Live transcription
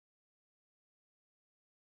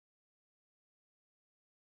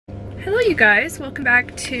Hello you guys, welcome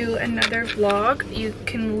back to another vlog. You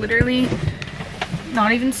can literally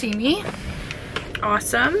not even see me.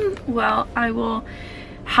 Awesome. Well, I will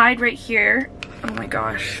hide right here. Oh my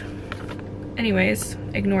gosh. Anyways,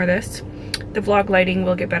 ignore this. The vlog lighting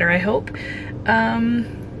will get better, I hope.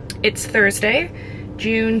 It's Thursday,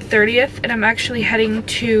 June 30th, and I'm actually heading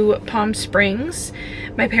to Palm Springs.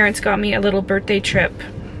 My parents got me a little birthday trip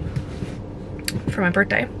for my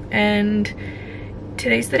birthday, and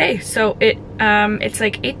today's the day. So it's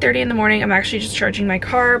like 8:30 in the morning. I'm actually just charging my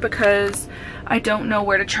car because I don't know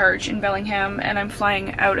where to charge in Bellingham, and I'm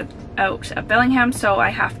flying out of Bellingham, so I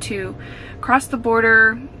have to cross the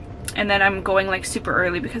border, and then I'm going like super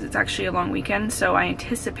early because it's actually a long weekend, so I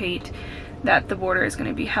anticipate that the border is going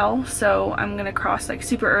to be hell. So I'm going to cross like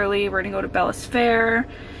super early. We're going to go to Bellis Fair,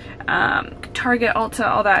 Target, Ulta,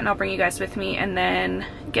 all that, and I'll bring you guys with me and then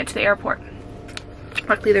get to the airport.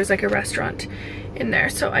 Luckily there's like a restaurant in there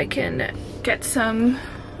so I can get some,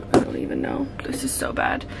 I don't even know, this is so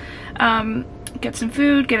bad, get some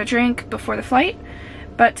food, get a drink before the flight.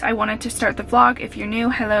 But I wanted to start the vlog. If you're new,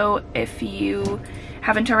 hello. If you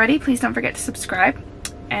haven't already, please don't forget to subscribe,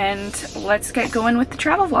 and let's get going with the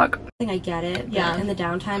travel vlog. I get it, but yeah, in the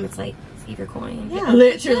downtime it's like save your coin. Yeah,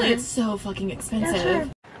 literally, it's so fucking expensive. Yeah,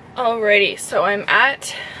 sure. Alrighty, so I'm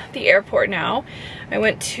at the airport now. I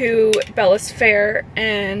went to Bellis Fair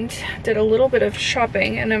and did a little bit of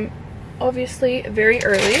shopping, and I'm obviously very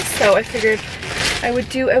early, so I figured I would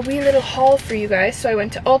do a wee little haul for you guys. So I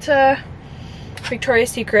went to Ulta, Victoria's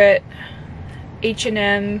Secret,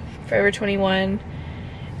 H&M, Forever 21,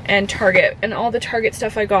 and Target. And all the Target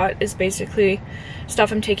stuff I got is basically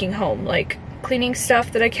stuff I'm taking home, like cleaning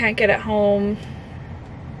stuff that I can't get at home.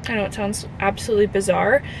 I know it sounds absolutely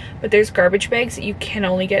bizarre, but there's garbage bags that you can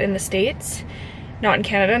only get in the States, not in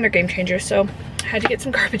Canada, and they're game changers, so I had to get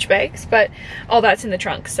some garbage bags, but all that's in the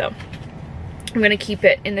trunk, so I'm gonna keep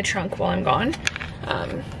it in the trunk while I'm gone.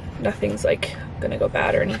 Nothing's like gonna go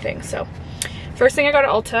bad or anything. So first thing I got at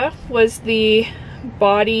Ulta was the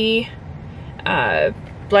body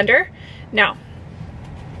blender. Now,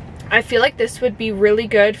 I feel like this would be really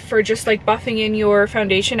good for just like buffing in your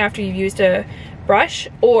foundation after you've used a brush,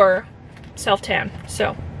 or self-tan.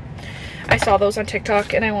 So I saw those on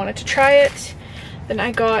TikTok and I wanted to try it. Then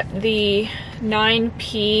I got the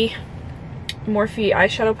 9P Morphe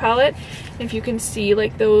eyeshadow palette. If you can see,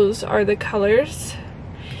 like, those are the colors,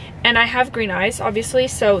 and I have green eyes obviously,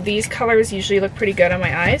 so these colors usually look pretty good on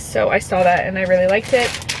my eyes, so I saw that and I really liked it.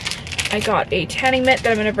 I got a tanning mitt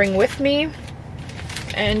that I'm gonna bring with me,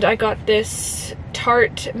 and I got this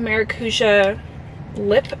Tarte Maracuja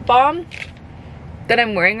lip balm that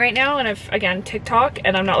I'm wearing right now, and I've, again, TikTok,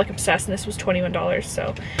 and I'm not like obsessed, and this was $21,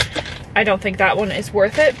 so I don't think that one is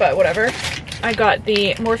worth it, but whatever. I got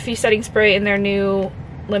the Morphe setting spray in their new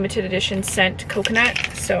limited edition scent coconut,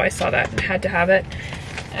 so I saw that and had to have it.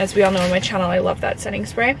 As we all know on my channel, I love that setting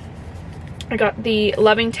spray. I got the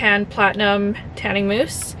Loving Tan Platinum Tanning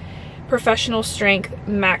Mousse, professional strength,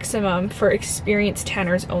 maximum for experienced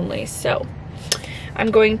tanners only. So I'm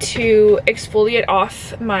going to exfoliate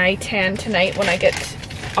off my tan tonight when I get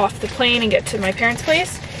off the plane and get to my parents'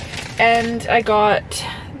 place. And I got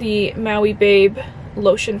the Maui Babe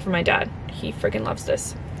lotion for my dad. He friggin' loves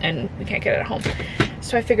this, and we can't get it at home.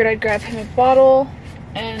 So I figured I'd grab him a bottle,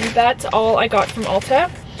 and that's all I got from Ulta.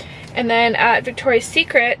 And then at Victoria's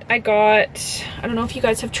Secret, I got, I don't know if you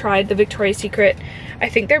guys have tried the Victoria's Secret, I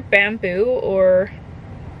think they're bamboo, or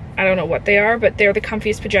I don't know what they are, but they're the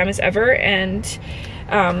comfiest pajamas ever. And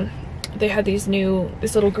they had this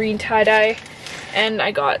little green tie-dye, and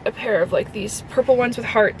I got a pair of like these purple ones with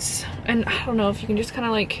hearts, and I don't know if you can just kind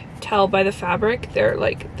of like tell by the fabric, they're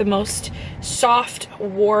like the most soft,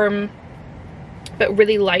 warm, but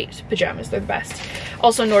really light pajamas. They're the best.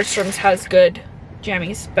 Also, Nordstrom's has good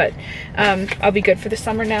jammies, but I'll be good for the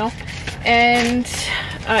summer now. And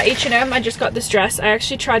H&M, I just got this dress. I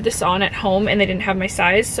actually tried this on at home and they didn't have my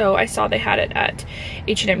size, so I saw they had it at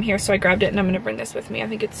H&M here, so I grabbed it, and I'm gonna bring this with me. I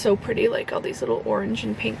think it's so pretty, like all these little orange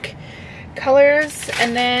and pink colors.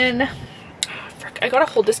 And then I gotta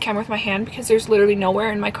hold this camera with my hand because there's literally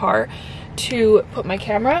nowhere in my car to put my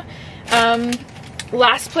camera.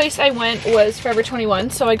 Last place I went was Forever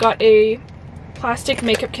 21, so I got a plastic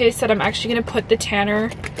makeup case that I'm actually gonna put the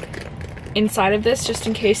tanner inside of this just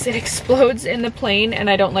in case it explodes in the plane and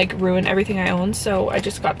I don't like ruin everything I own. So I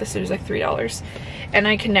just got this. It was like $3, and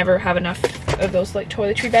I can never have enough of those like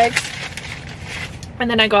toiletry bags. And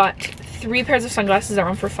then I got 3 pairs of sunglasses that were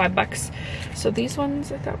on for $5. So these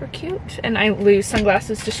ones I thought were cute, and I lose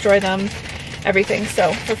sunglasses, destroy them, everything.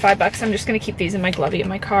 So for $5 I'm just gonna keep these in my glovey in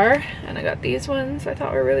my car. And I got these ones I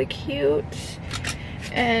thought were really cute.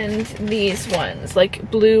 and these ones,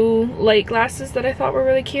 like blue light glasses that I thought were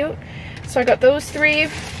really cute. So I got those 3.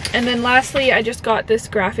 And then lastly, I just got this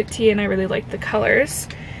graphic tee and I really like the colors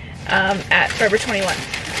at Forever 21.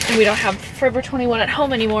 And we don't have Forever 21 at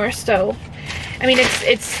home anymore, so I mean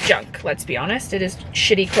it's junk, let's be honest. It is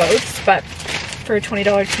shitty clothes, but for a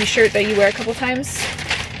 $20 t-shirt that you wear a couple times,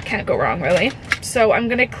 can't go wrong really. So I'm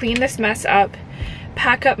gonna clean this mess up,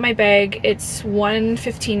 pack up my bag. It's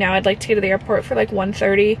 1:15 now. I'd like to get to the airport for like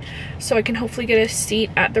 1:30 so I can hopefully get a seat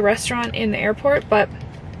at the restaurant in the airport. But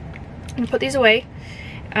I'm gonna put these away,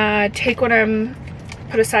 put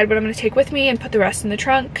aside what I'm gonna take with me and put the rest in the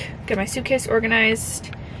trunk, get my suitcase organized,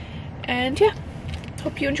 and yeah,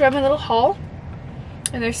 hope you enjoy my little haul.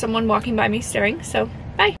 And there's someone walking by me staring, so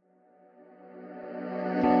bye.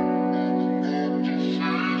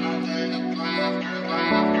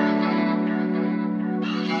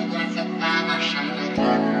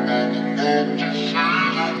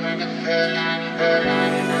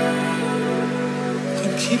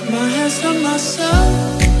 Could keep my hands on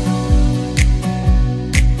myself.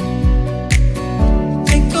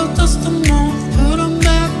 Take out dust them off, put them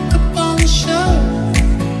back up on the shelf.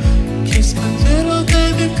 Kiss my little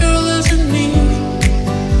baby girl is in need.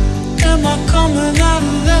 Am I coming out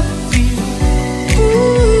of left field?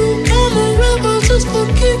 Ooh, I'm a rebel just for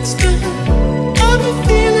kicks now. I've been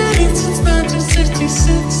feeling it since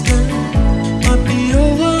 1966 now. Might be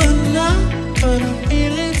over now, but I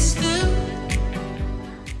feel it still.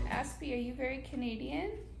 Aspie, are you very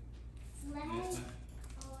Canadian?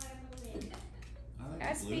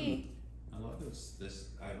 Aspie. I love this.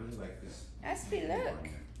 I really like this. Aspie, look.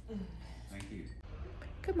 Thank you.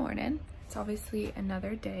 Good morning. It's obviously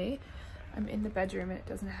another day. I'm in the bedroom and it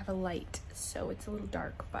doesn't have a light, so it's a little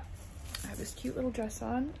dark, but I have this cute little dress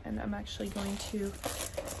on and I'm actually going to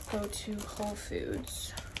go to Whole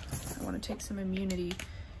Foods. I want to take some immunity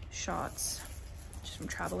shots just from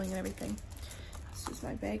traveling and everything. This is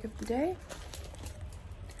my bag of the day.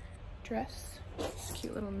 Dress. This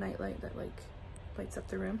cute little nightlight that like lights up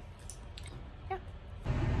the room. Yeah.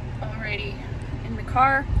 Alrighty, in the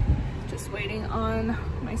car, just waiting on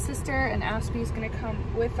my sister, and Aspie's gonna come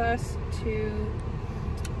with us to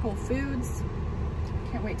Whole Foods.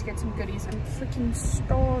 Can't wait to get some goodies. I'm freaking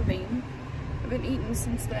starving. I've been eating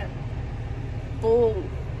since that bowl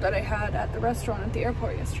that I had at the restaurant at the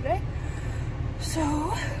airport yesterday.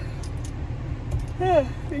 So, yeah,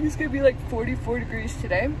 I think it's gonna be like 44 degrees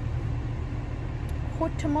today.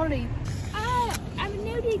 Hot tamale. Oh, I'm a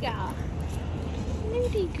nudie girl.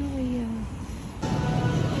 Nudie girl.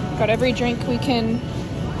 Got every drink we can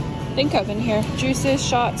think of in here. Juices,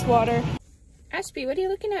 shots, water. Aspie, what are you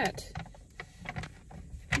looking at?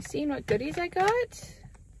 You seeing what goodies I got?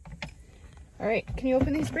 All right, can you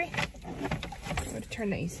open these, Brie? I'm gonna turn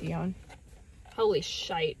the AC on. Holy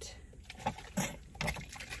shite.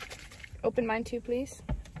 Open mine too, please.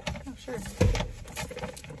 Oh, sure.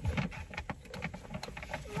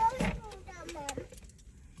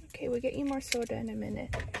 Okay, we'll get you more soda in a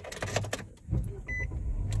minute.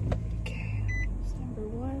 Okay, that's number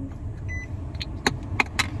 1.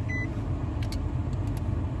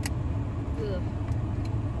 Ugh.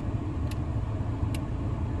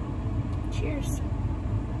 Cheers.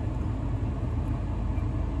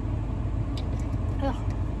 Oh.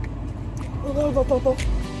 Ooh,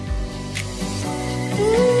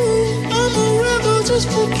 I'm a rebel just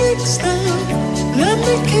for kicks now. Let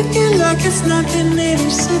me kick it like it's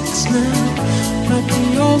 1986 now. Might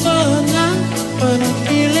be over now, but I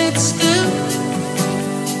feel it still.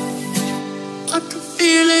 I can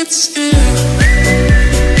feel it still.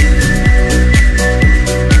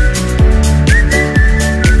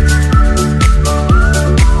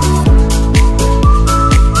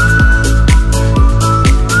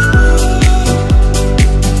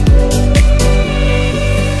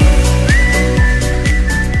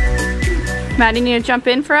 Maddie, you need to jump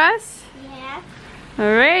in for us? Yeah.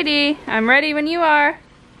 Alrighty, I'm ready when you are.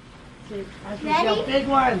 Ready? Big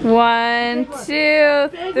one. 1, 2,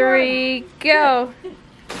 3, go.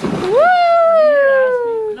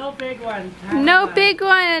 Woo! No big one. No big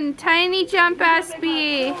one. Tiny jump,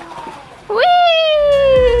 Aspie. Whee!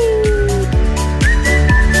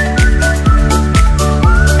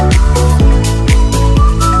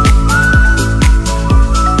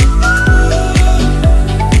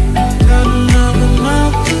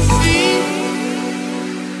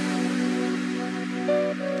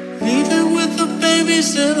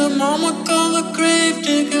 Said her mama called a grave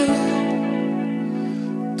digger,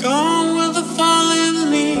 gone with the falling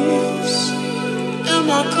leaves. Am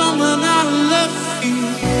I coming out of left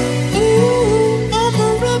field? Ooh, I'm a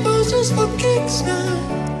rebel just for kicks now.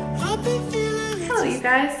 I've been feeling it. Hello, you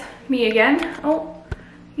guys, me again. Oh,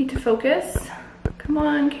 need to focus. Come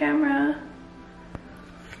on, camera.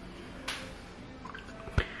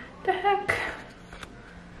 The heck?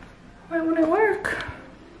 Why won't it work?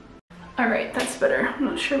 All right, that's better. I'm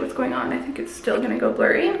not sure what's going on. I think it's still gonna go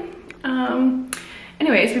blurry.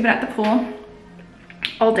 Anyways, we've been at the pool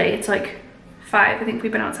all day. It's like 5. I think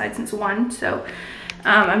we've been outside since 1. So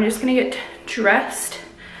I'm just gonna get dressed.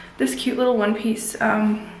 This cute little one piece,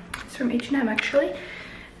 it's from H&M actually.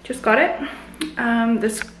 Just got it.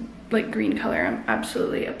 This like green color I'm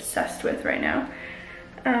absolutely obsessed with right now.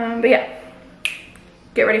 But yeah,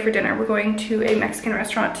 get ready for dinner. We're going to a Mexican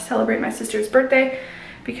restaurant to celebrate my sister's birthday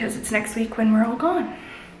because it's next week when we're all gone.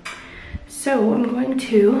 So I'm going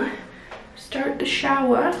to start the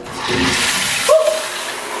shower.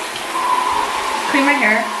 Clean my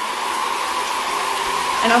hair.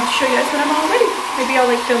 And I'll show you guys when I'm all ready. Maybe I'll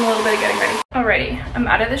like film a little bit of getting ready. Alrighty, I'm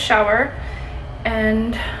out of the shower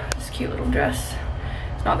and this cute little dress.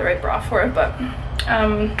 It's not the right bra for it, but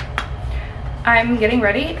I'm getting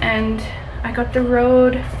ready and I got the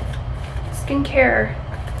Rhode skincare.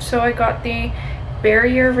 So I got the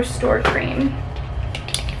Barrier Restore Cream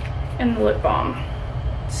and the lip balm.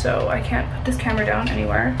 So I can't put this camera down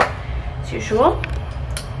anywhere as usual.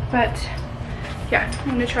 But yeah,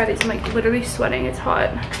 I'm gonna try these. I'm like literally sweating, it's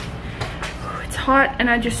hot. It's hot and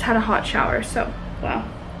I just had a hot shower, so wow.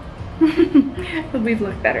 We've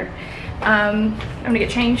looked better. I'm gonna get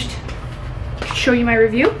changed, show you my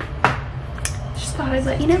review. Just thought I'd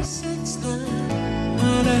let you know.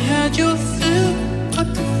 Might have had your fill, I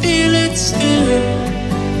can feel it still.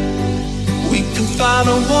 We can fight a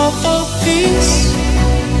war for peace.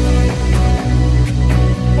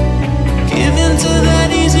 Give in to that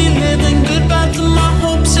easy living, goodbye to my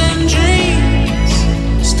hopes and dreams.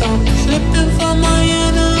 Stop flipping for my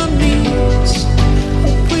enemies.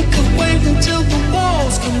 We could wait until the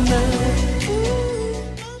walls come down.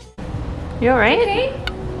 You alright? Okay.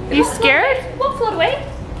 Are you scared? We'll float away.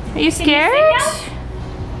 Are you scared?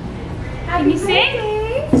 Can you sing?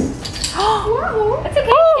 That's okay.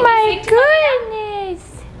 Oh my Can you sing to goodness!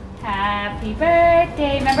 Happy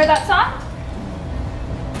birthday. Remember that song?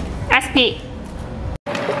 Aspie!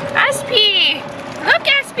 Aspie! Look,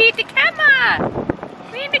 Aspie, at the camera!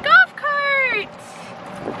 We're in the golf cart!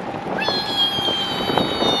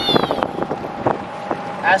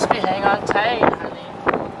 Aspie, hang on tight, honey.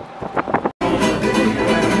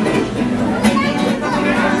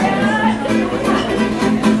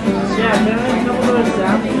 Yeah, can I couple those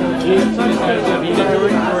down?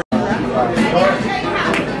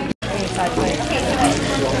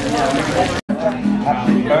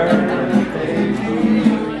 Happy birthday.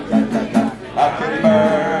 Happy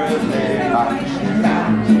birthday.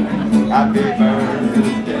 Happy birthday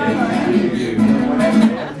to you.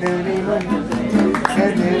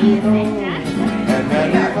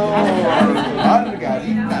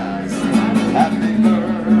 Happy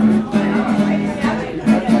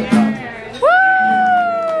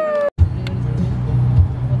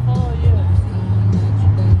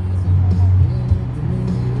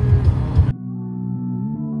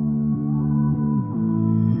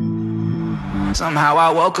Somehow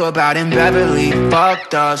I woke up out in Beverly,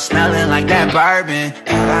 fucked up, smelling like that bourbon.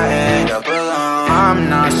 And I end up alone, I'm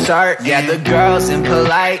not certain. Yeah, the girls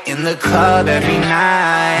impolite in the club every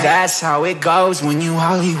night. That's how it goes when you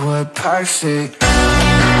Hollywood perfect.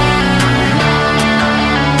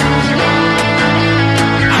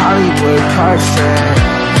 Hollywood perfect.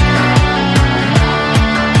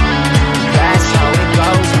 That's how it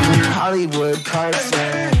goes when you Hollywood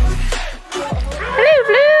perfect. Hello,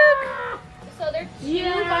 vlog! So they're 2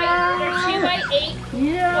 by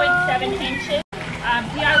 8.7 inches.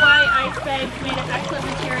 DIY ice bags made of excellent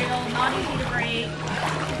material, not easy to break.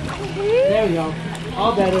 There we go.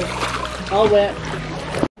 All better. All wet.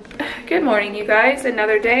 Good morning, you guys.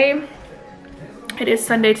 Another day. It is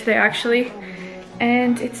Sunday today, actually.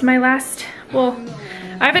 And it's my last, well,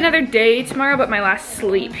 I have another day tomorrow, but my last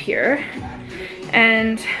sleep here.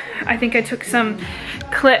 And I think I took some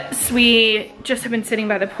clips. We just have been sitting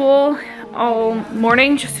by the pool all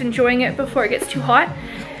morning, just enjoying it before it gets too hot.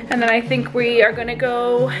 And then I think we are gonna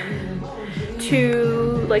go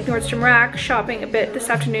to like Nordstrom Rack shopping a bit this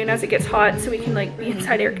afternoon as it gets hot so we can like be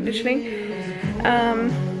inside air conditioning.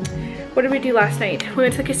 What did we do last night? We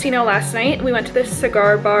went to the casino last night. We went to this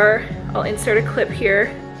cigar bar. I'll insert a clip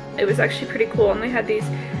here. It was actually pretty cool and they had these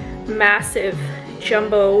massive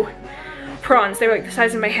jumbo prawns. They were like the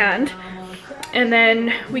size of my hand. And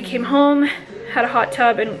then we came home, had a hot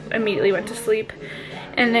tub and immediately went to sleep.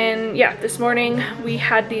 And then yeah, this morning we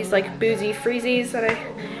had these like boozy freezies that I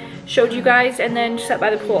showed you guys and then sat by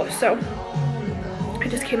the pool. So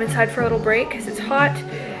just came inside for a little break because it's hot,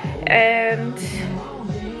 and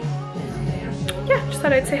yeah, just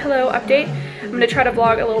thought I'd say hello, update. I'm gonna try to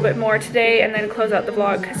vlog a little bit more today and then close out the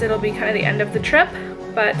vlog because it'll be kind of the end of the trip.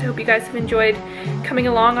 But I hope you guys have enjoyed coming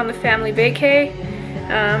along on the family vacay.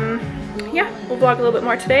 Yeah, we'll vlog a little bit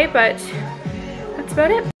more today, but that's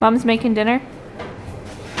about it. Mom's making dinner.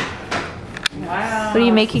 Wow. What are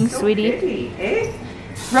you making, so sweetie? Pretty, eh?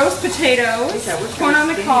 Roast potatoes, corn on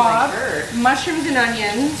the cob, mushrooms and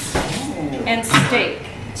onions, and steak.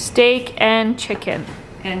 Steak and chicken.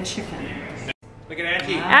 And chicken. Look at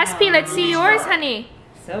Auntie. Aspie, let's see yours, honey.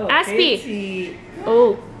 So Aspie. pretty.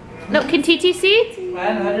 Oh. No, can TT see?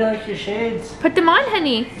 Wow, how do you like your shades? Put them on,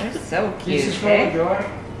 honey. They're so This cute, is from the eh? drawer.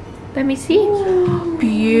 Let me see.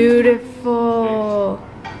 Beautiful.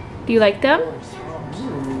 Do you like them?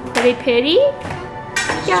 Are they pretty?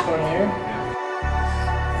 This Yeah. is from here.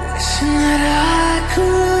 Wishing that I could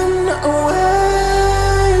run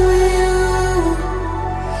away with you.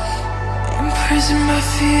 Imprison my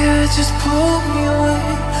fear, just pull me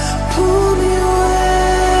away, pull me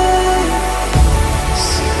away.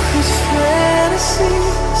 Secret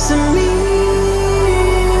fantasies of me.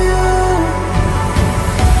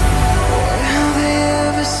 Will they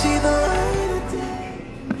ever see the light of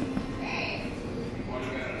day?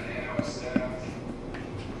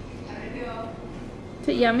 Is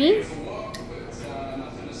it yummy?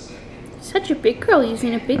 Such a big girl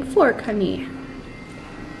using a big fork, honey.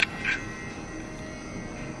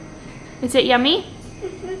 Is it yummy?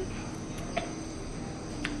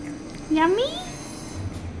 Yummy?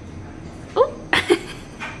 Oh,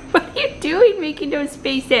 what are you doing making those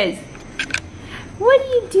faces? What are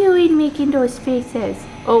you doing making those faces?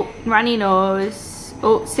 Oh, runny nose.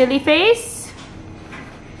 Oh, silly face?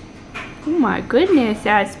 Oh my goodness,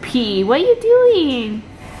 Aspie, what are you doing?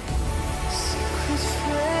 Secret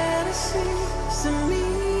fantasies of me.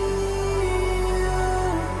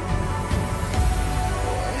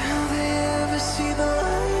 Will they ever see the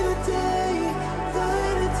light of day?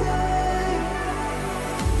 Light of day.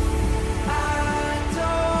 I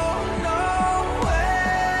don't know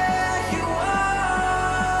where you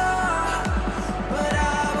are, but I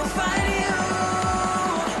will find you.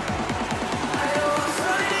 I will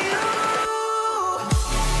find you.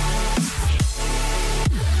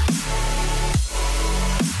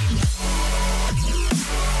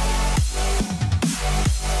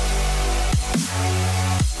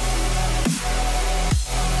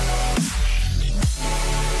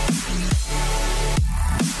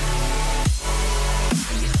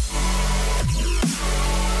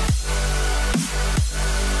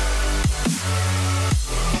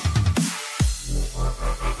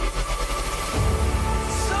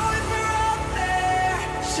 So if you're out there,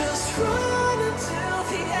 just run until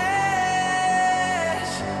the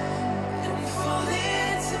edge and fall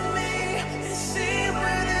into me and see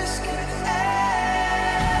where this could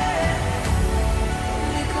end.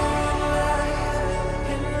 Make a wrong right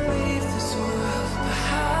and leave this world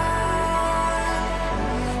behind.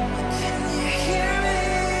 Can you hear me?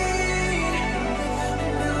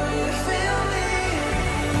 Do you feel me?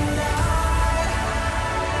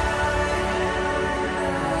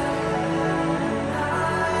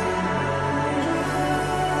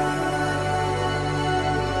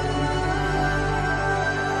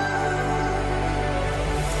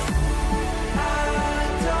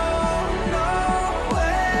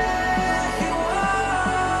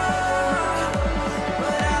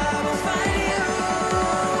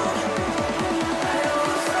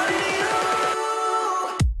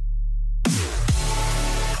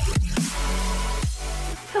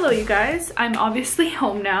 Hello you guys, I'm obviously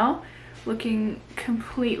home now, looking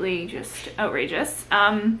completely just outrageous.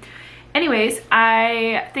 Anyways,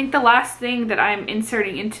 I think the last thing that I'm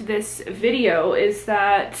inserting into this video is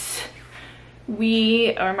that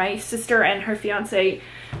we, or my sister and her fiance,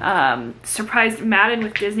 surprised Madden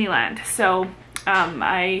with Disneyland. So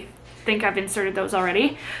I think I've inserted those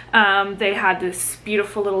already. They had this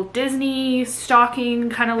beautiful little Disney stocking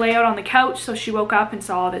kind of layout on the couch, so she woke up and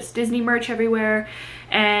saw all this Disney merch everywhere.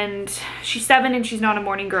 And she's 7 and she's not a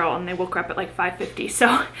morning girl, and they woke her up at like 5:50.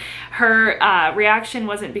 So her reaction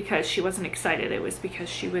wasn't because she wasn't excited, it was because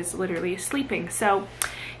she was literally sleeping. So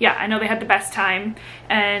yeah, I know they had the best time,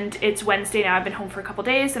 and it's Wednesday now. I've been home for a couple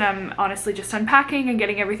days and I'm honestly just unpacking and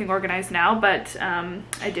getting everything organized now, but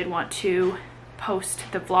I did want to post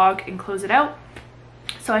the vlog and close it out.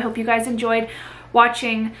 So I hope you guys enjoyed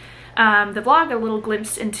watching the vlog, a little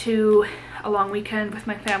glimpse into a long weekend with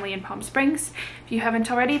my family in Palm Springs. If you haven't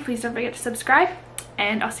already, please don't forget to subscribe,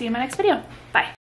 and I'll see you in my next video. Bye.